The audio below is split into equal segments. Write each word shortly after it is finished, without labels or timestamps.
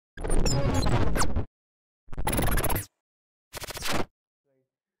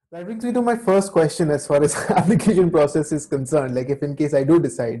That brings me to my first question as far as application process is concerned. Like if in case I do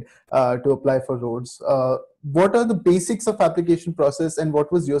decide to apply for Rhodes, what are the basics of application process and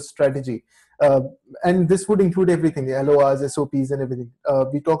what was your strategy? Uh, and this would include everything, the LORs, SOPs and everything.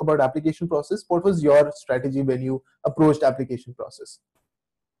 We talk about application process. What was your strategy when you approached application process?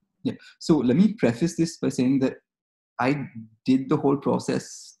 Yeah. So let me preface this by saying that I did the whole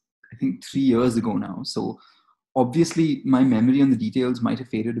process, I think 3 years ago now. So obviously my memory on the details might have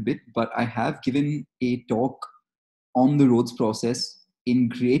faded a bit, but I have given a talk on the Rhodes process in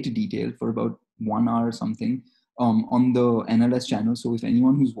great detail for about 1 hour or something on the NLS channel. So if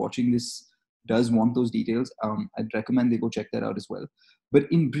anyone who's watching this does want those details, I'd recommend they go check that out as well.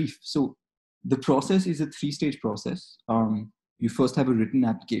 But in brief, so the process is a three-stage process. You first have a written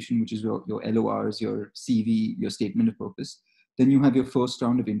application, which is your LORs, your CV, your statement of purpose. Then you have your first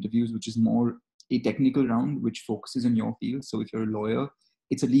round of interviews, which is more a technical round, which focuses on your field. So if you're a lawyer,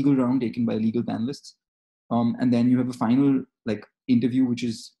 it's a legal round taken by legal panelists. And then you have a final like interview, which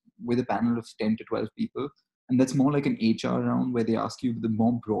is with a panel of 10 to 12 people. And that's more like an HR round where they ask you the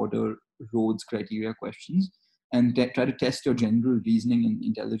more broader Rhodes criteria questions and try to test your general reasoning and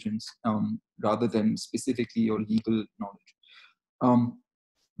intelligence rather than specifically your legal knowledge. Um,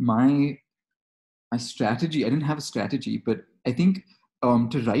 my my strategy, I didn't have a strategy, but I think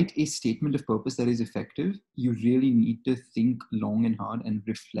to write a statement of purpose that is effective, you really need to think long and hard and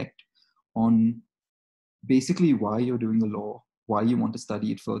reflect on basically why you're doing the law, why you want to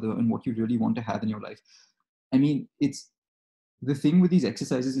study it further, and what you really want to have in your life. I mean, it's the thing with these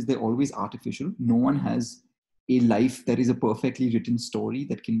exercises is they're always artificial. No one has a life that is a perfectly written story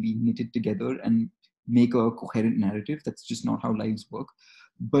that can be knitted together and make a coherent narrative. That's just not how lives work.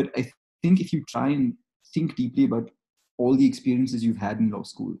 But I think if you try and think deeply about all the experiences you've had in law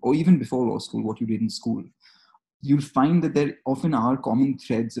school, or even before law school, what you did in school, you'll find that there often are common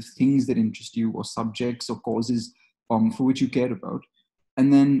threads of things that interest you or subjects or causes for which you care about.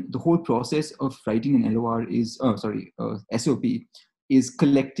 And then the whole process of writing an LOR is, SOP, is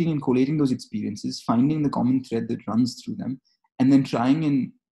collecting and collating those experiences, finding the common thread that runs through them, and then trying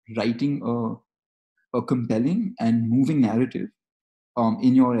and writing a compelling and moving narrative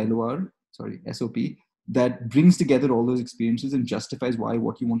in your SOP, that brings together all those experiences and justifies why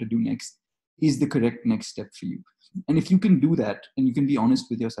what you want to do next is the correct next step for you. And if you can do that and you can be honest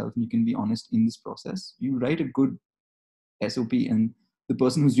with yourself and you can be honest in this process, you write a good SOP and the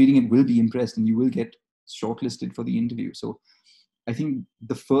person who's reading it will be impressed and you will get shortlisted for the interview. So I think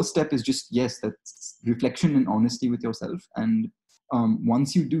the first step is just, yes, that's reflection and honesty with yourself. And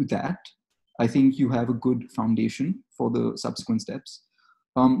once you do that, I think you have a good foundation for the subsequent steps.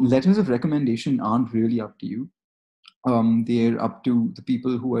 Letters of recommendation aren't really up to you. They're up to the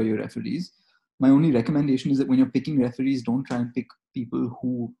people who are your referees. My only recommendation is that when you're picking referees, don't try and pick people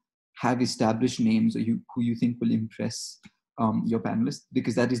who have established names or who you think will impress your panelists,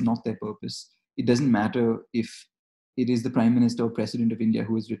 because that is not their purpose. It doesn't matter if it is the Prime Minister or President of India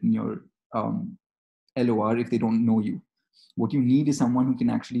who has written your LOR if they don't know you. What you need is someone who can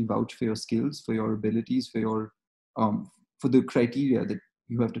actually vouch for your skills, for your abilities, for the criteria that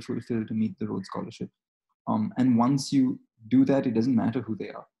you have to fulfill to meet the Rhodes Scholarship. And once you do that, it doesn't matter who they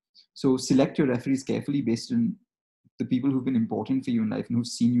are. So select your referees carefully based on the people who've been important for you in life and who've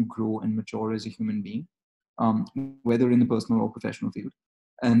seen you grow and mature as a human being, whether in the personal or professional field.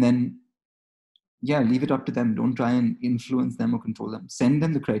 And then, yeah, leave it up to them. Don't try and influence them or control them. Send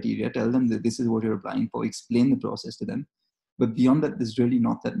them the criteria, tell them that this is what you're applying for, explain the process to them. But beyond that, there's really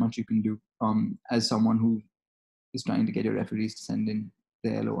not that much you can do as someone who is trying to get your referees to send in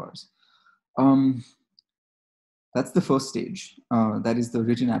their LORs. That's the first stage. That is the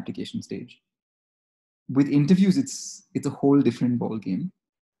written application stage. With interviews, it's a whole different ball game.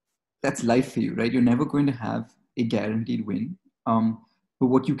 That's life for you, right? You're never going to have a guaranteed win. But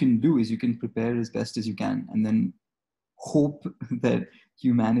what you can do is you can prepare as best as you can, and then hope that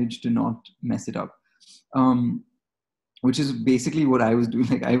you manage to not mess it up. Which is basically what I was doing.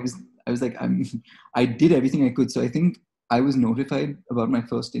 Like I was like, I did everything I could. So I think I was notified about my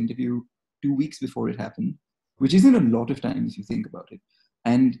first interview 2 weeks before it happened, which isn't a lot of time if you think about it.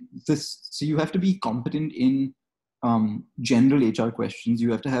 And so you have to be competent in general HR questions. You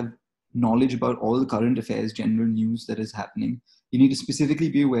have to have knowledge about all the current affairs, general news that is happening. You need to specifically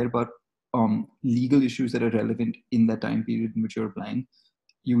be aware about legal issues that are relevant in that time period in which you're applying.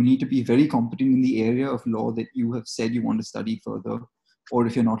 You need to be very competent in the area of law that you have said you want to study further, or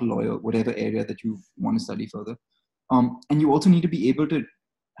if you're not a lawyer, whatever area that you want to study further. And you also need to be able to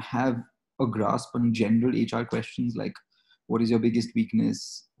have a grasp on general HR questions like, what is your biggest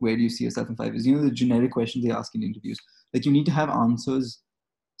weakness? Where do you see yourself in 5 years? You know, the generic questions they ask in interviews. Like, you need to have answers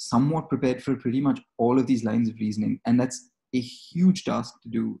somewhat prepared for pretty much all of these lines of reasoning. And that's a huge task to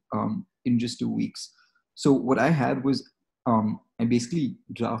do in just 2 weeks. So what I had was, I basically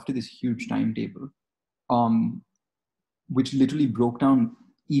drafted this huge timetable, which literally broke down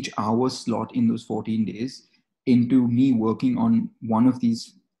each hour slot in those 14 days into me working on one of the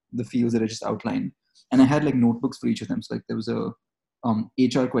fields that I just outlined. And I had like notebooks for each of them. So like there was a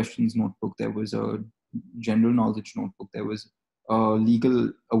HR questions notebook, there was a general knowledge notebook, there was a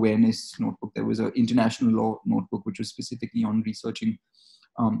legal awareness notebook, there was an international law notebook, which was specifically on researching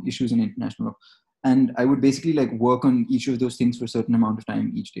issues in international law. And I would basically like work on each of those things for a certain amount of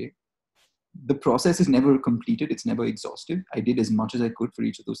time each day. The process is never completed. It's never exhaustive. I did as much as I could for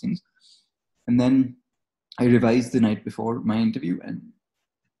each of those things. And then I revised the night before my interview, and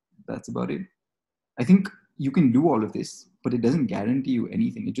that's about it. I think you can do all of this, but it doesn't guarantee you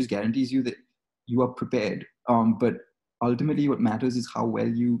anything. It just guarantees you that you are prepared. But ultimately what matters is how well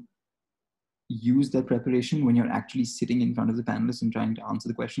you use that preparation when you're actually sitting in front of the panelists and trying to answer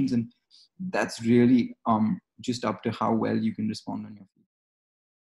the questions. And that's really just up to how well you can respond on your feet.